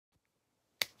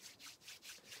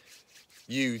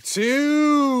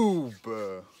YouTube,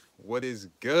 what is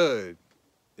good?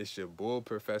 It's your boy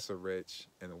Professor Rich,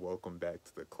 and welcome back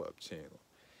to the Club channel.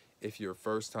 If you're a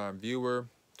first-time viewer,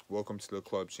 welcome to the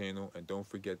Club channel, and don't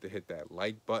forget to hit that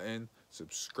like button,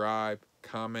 subscribe,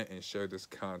 comment, and share this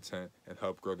content and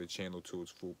help grow the channel to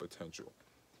its full potential.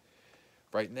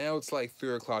 Right now, it's like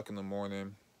 3 o'clock in the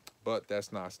morning, but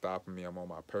that's not stopping me. I'm on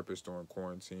my purpose during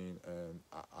quarantine, and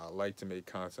I like to make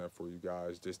content for you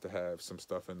guys just to have some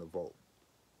stuff in the vault.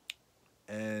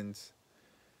 And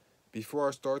before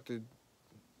I start the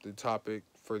topic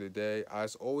for the day, I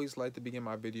always like to begin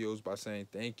my videos by saying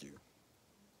thank you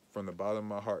from the bottom of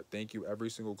my heart. Thank you, every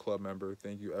single club member.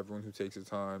 Thank you, everyone who takes the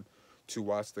time to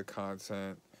watch the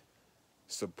content,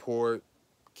 support,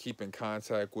 keep in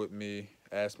contact with me,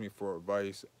 ask me for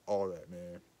advice, all that,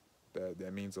 man.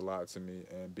 That means a lot to me.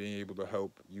 And being able to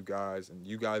help you guys and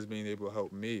you guys being able to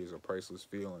help me is a priceless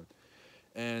feeling.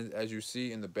 And as you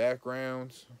see in the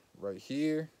background right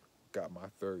here, got my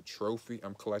third trophy.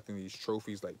 I'm collecting these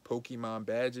trophies like Pokemon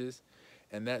badges,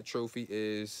 and that trophy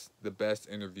is the best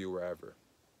interviewer ever.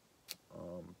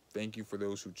 Thank you for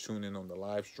those who tune in on the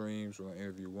live streams when I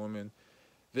interview women.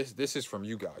 This is from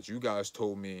you guys. You guys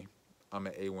told me I'm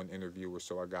an A1 interviewer,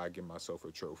 so I gotta give myself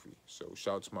a trophy. So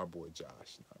shout out to my boy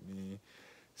Josh. I mean,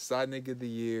 side nigga of the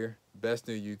year, best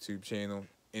new YouTube channel,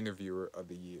 interviewer of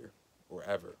the year, or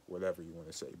ever, whatever you want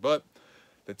to say. But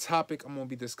the topic I'm going to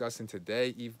be discussing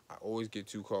today, I always get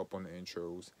too caught up on the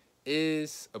intros,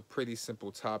 is a pretty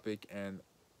simple topic, and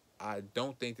I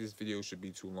don't think this video should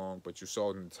be too long, but you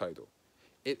saw it in the title.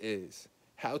 It is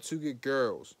how to get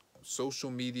girls on social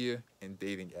media and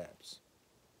dating apps.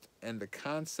 And the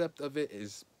concept of it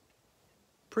is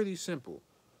pretty simple.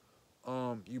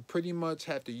 You pretty much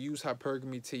have to use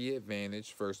hypergamy to your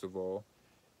advantage, first of all.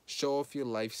 Show off your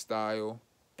lifestyle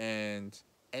and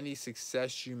any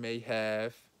success you may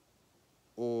have,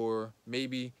 or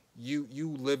maybe you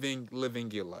living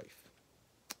your life.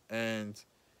 And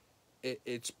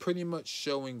it's pretty much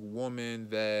showing women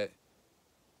that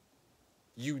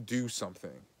you do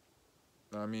something.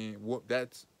 I mean,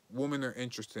 that's women are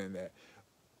interested in that.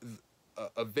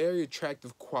 A very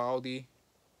attractive quality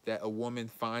that a woman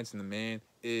finds in a man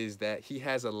is that he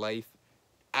has a life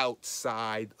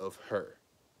outside of her.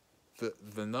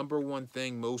 The number one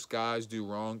thing most guys do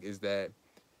wrong is that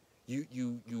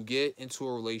you get into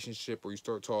a relationship or you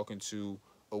start talking to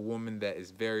a woman that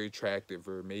is very attractive,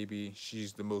 or maybe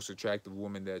she's the most attractive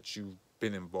woman that you've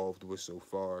been involved with so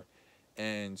far,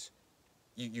 and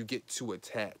you get too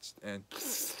attached, and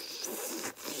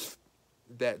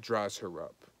that dries her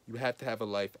up. You have to have a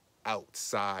life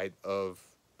outside of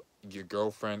your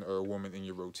girlfriend or a woman in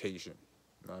your rotation.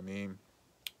 You know what I mean?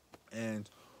 And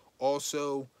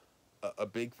also, a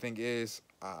big thing is,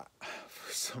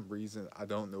 for some reason, I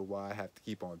don't know why I have to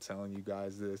keep on telling you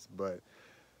guys this, but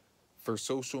for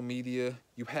social media,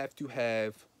 you have to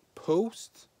have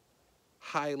posts,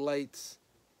 highlights,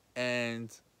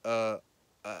 and a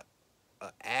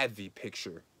adv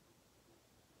picture.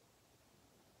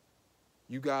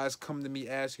 You guys come to me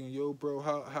asking, yo, bro,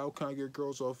 how can I get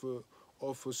girls off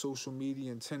of social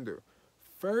media and Tinder?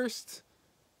 First,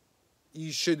 you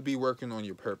should be working on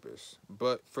your purpose.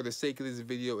 But for the sake of this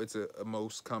video, it's a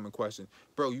most common question.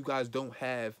 Bro, you guys don't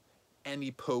have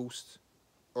any post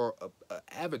or a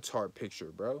avatar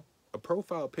picture, bro. A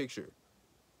profile picture.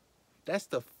 That's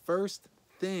the first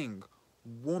thing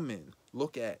women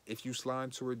look at. If you slide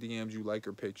into her DMs, you like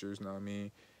her pictures, know what I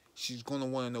mean? She's going to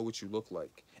want to know what you look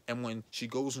like. And when she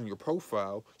goes on your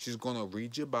profile, she's going to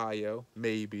read your bio,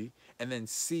 maybe, and then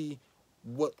see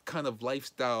what kind of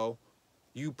lifestyle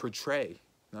you portray. You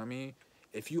know what I mean?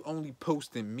 If you only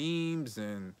posting memes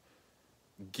and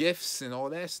gifs and all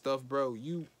that stuff, bro,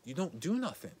 you don't do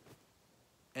nothing.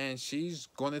 And she's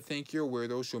going to think you're a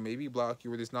weirdo. She'll maybe block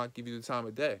you or just not give you the time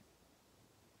of day.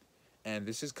 And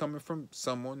this is coming from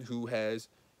someone who has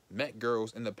met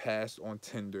girls in the past on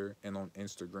Tinder and on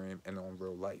Instagram and on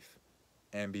real life.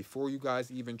 And before you guys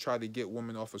even try to get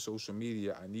women off of social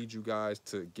media, I need you guys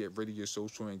to get rid of your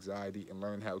social anxiety and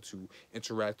learn how to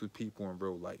interact with people in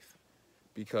real life.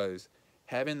 Because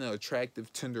having an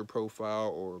attractive Tinder profile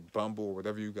or Bumble or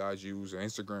whatever you guys use, or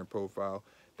Instagram profile,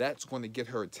 that's going to get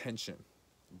her attention.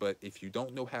 But if you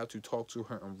don't know how to talk to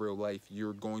her in real life,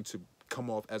 you're going to come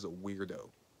off as a weirdo.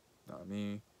 Know what I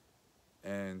mean?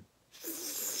 And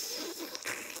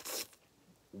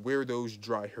weirdos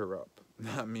dry her up. Know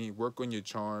what I mean? Work on your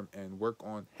charm and work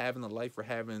on having a life or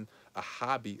having a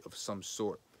hobby of some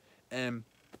sort. And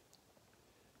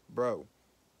bro,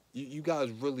 you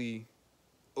guys really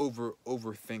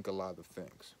overthink a lot of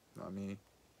things. Know what I mean?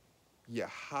 Your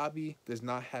hobby does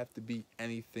not have to be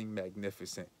anything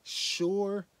magnificent.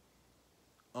 Sure,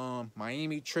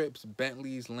 Miami trips,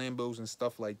 Bentleys, Lambos, and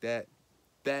stuff like that.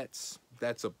 That's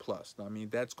a plus. I mean,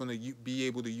 that's gonna be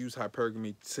able to use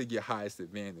hypergamy to your highest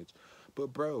advantage.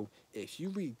 But bro, if you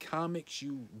read comics,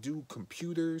 you do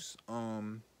computers,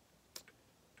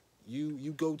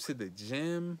 you go to the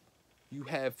gym, you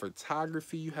have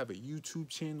photography, you have a YouTube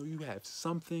channel, you have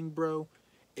something, bro.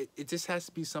 It just has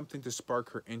to be something to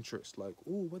spark her interest. Like,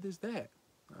 ooh, what is that?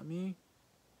 I mean,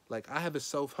 like I have a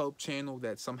self-help channel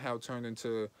that somehow turned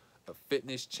into a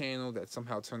fitness channel that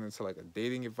somehow turned into like a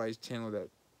dating advice channel that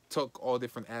took all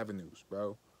different avenues,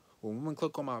 bro. When women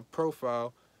click on my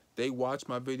profile, they watch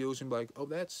my videos and be like, oh,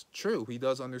 that's true. He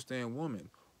does understand women.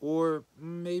 Or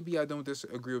maybe I don't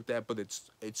disagree with that, but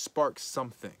it sparks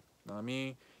something. You know what I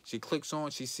mean? She clicks on,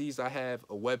 she sees I have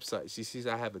a website. She sees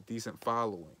I have a decent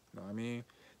following. You know what I mean?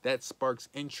 That sparks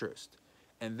interest.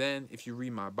 And then if you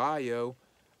read my bio,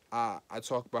 I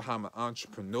talk about how I'm an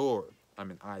entrepreneur.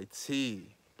 I'm in IT,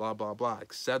 blah, blah, blah,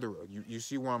 etc. You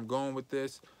see where I'm going with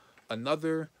this?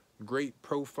 Another great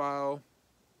profile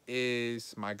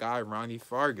is my guy, Ronnie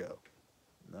Fargo.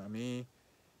 You know what I mean?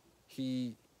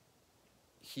 He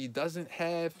he doesn't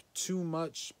have too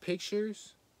much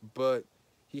pictures, but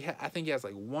I think he has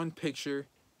like one picture.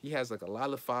 He has like a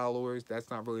lot of followers. That's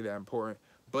not really that important.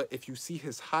 But if you see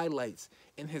his highlights,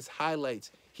 in his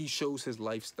highlights, he shows his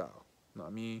lifestyle. You know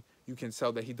what I mean? You can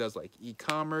tell that he does like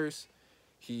e-commerce.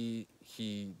 He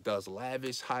does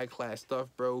lavish, high class stuff,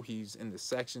 bro. He's in the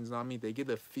sections. You know what I mean? They get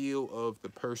a feel of the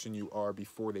person you are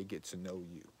before they get to know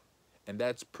you, and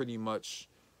that's pretty much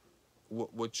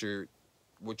what you're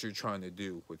trying to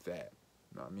do with that.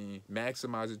 You know what I mean?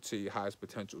 Maximize it to your highest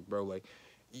potential, bro. Like,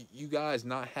 you guys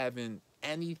not having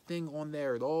anything on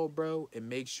there at all, bro, it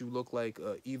makes you look like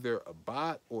either a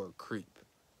bot or a creep.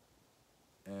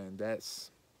 And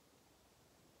that's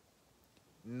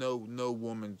no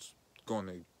woman's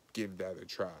gonna give that a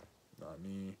try. You know what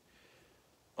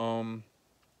I mean?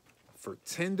 For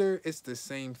Tinder, it's the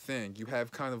same thing. You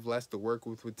have kind of less to work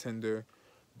with Tinder,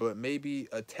 but maybe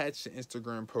attach the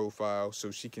Instagram profile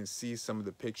so she can see some of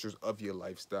the pictures of your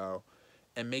lifestyle,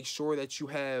 and make sure that you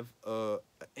have an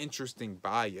interesting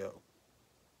bio.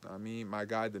 I mean, my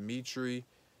guy Dimitri,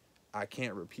 I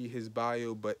can't repeat his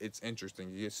bio, but it's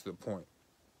interesting. It gets to the point.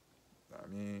 I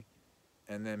mean,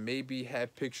 and then maybe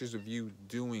have pictures of you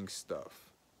doing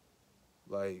stuff.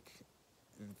 Like,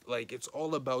 it's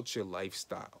all about your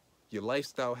lifestyle. Your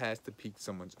lifestyle has to pique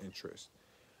someone's interest.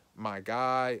 My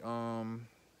guy, Vaughn.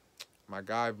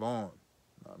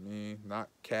 I mean, not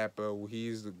Capo.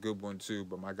 He's a good one too.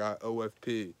 But my guy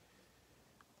OFP,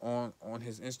 on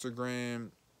his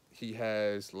Instagram, he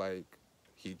has like,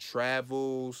 he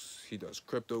travels. He does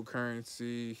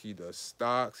cryptocurrency. He does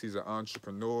stocks. He's an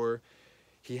entrepreneur.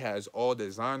 He has all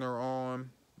designer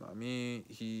on. I mean,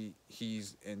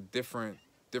 he's in different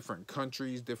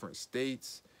countries, different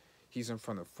states. He's in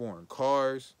front of foreign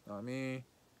cars. I mean,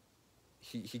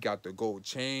 he got the gold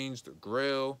chains, the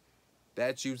grill.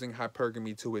 That's using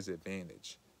hypergamy to his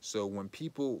advantage. So when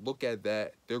people look at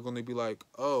that, they're going to be like,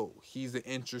 oh, he's an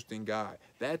interesting guy.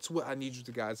 That's what I need you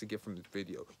guys to get from this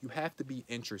video. You have to be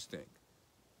interesting.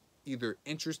 Either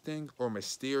interesting or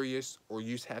mysterious, or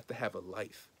you just have to have a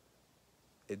life.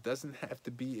 It doesn't have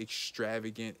to be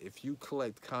extravagant. If you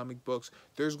collect comic books,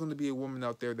 there's going to be a woman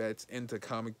out there that's into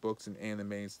comic books and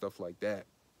anime and stuff like that.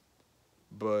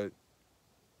 But,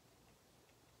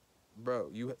 bro,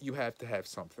 you have to have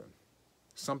something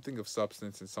of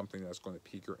substance, and something that's going to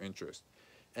pique your interest.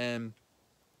 And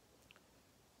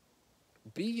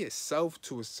be yourself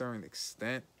to a certain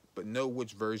extent, but know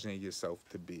which version of yourself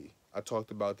to be. I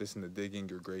talked about this in the Digging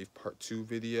Your Grave Part 2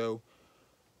 video,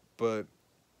 but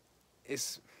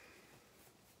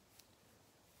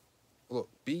look,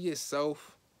 be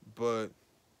yourself, but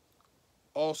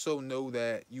also know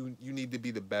that you need to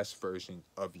be the best version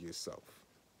of yourself.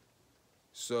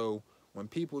 So when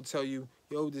people tell you,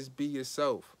 yo, just be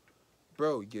yourself,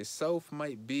 bro, yourself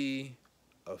might be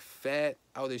a fat,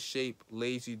 out of shape,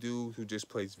 lazy dude who just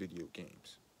plays video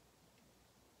games.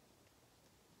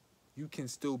 You can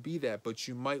still be that, but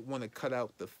you might want to cut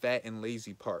out the fat and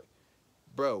lazy part.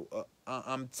 Bro,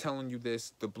 I'm telling you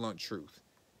this, the blunt truth.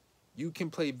 You can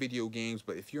play video games,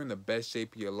 but if you're in the best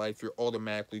shape of your life, you're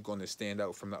automatically going to stand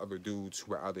out from the other dudes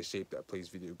who are out of shape that plays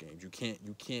video games. You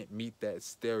can't meet that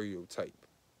stereotype.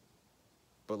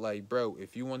 But like, bro,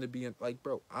 if you want to be like,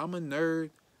 bro, I'm a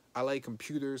nerd. I like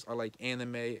computers. I like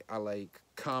anime. I like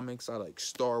comics. I like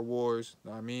Star Wars.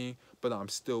 Know what I mean? But I'm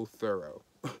still thorough.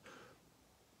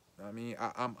 I mean,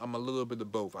 I'm a little bit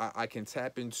of both. I can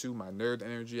tap into my nerd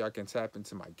energy. I can tap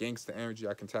into my gangster energy.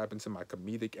 I can tap into my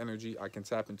comedic energy. I can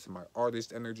tap into my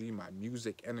artist energy, my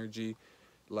music energy.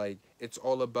 Like, it's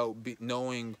all about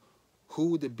knowing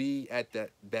who to be at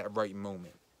that right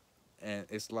moment. And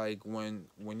it's like when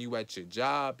you at your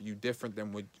job, you different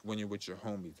than when you're with your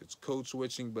homies. It's code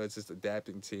switching, but it's just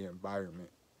adapting to your environment.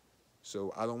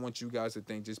 So I don't want you guys to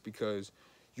think just because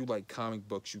you like comic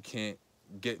books, you can't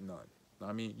get none.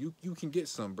 I mean, you can get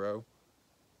some, bro,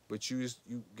 but you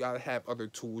gotta have other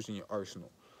tools in your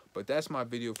arsenal. But that's my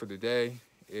video for today.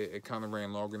 It kind of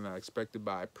ran longer than I expected,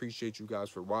 but I appreciate you guys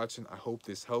for watching. I hope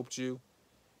this helped you.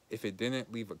 If it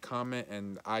didn't, leave a comment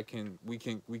and we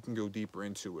can go deeper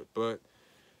into it. But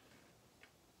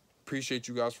appreciate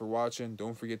you guys for watching.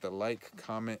 Don't forget to like,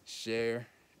 comment, share,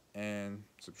 and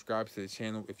subscribe to the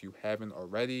channel if you haven't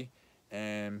already.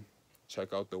 And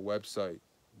check out the website.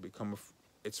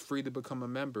 It's free to become a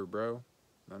member, bro.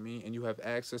 I mean, and you have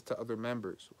access to other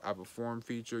members. I have a forum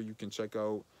feature. You can check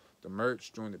out the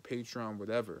merch, join the Patreon,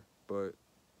 whatever. But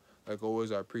like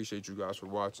always, I appreciate you guys for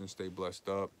watching. Stay blessed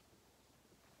up.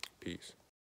 Peace.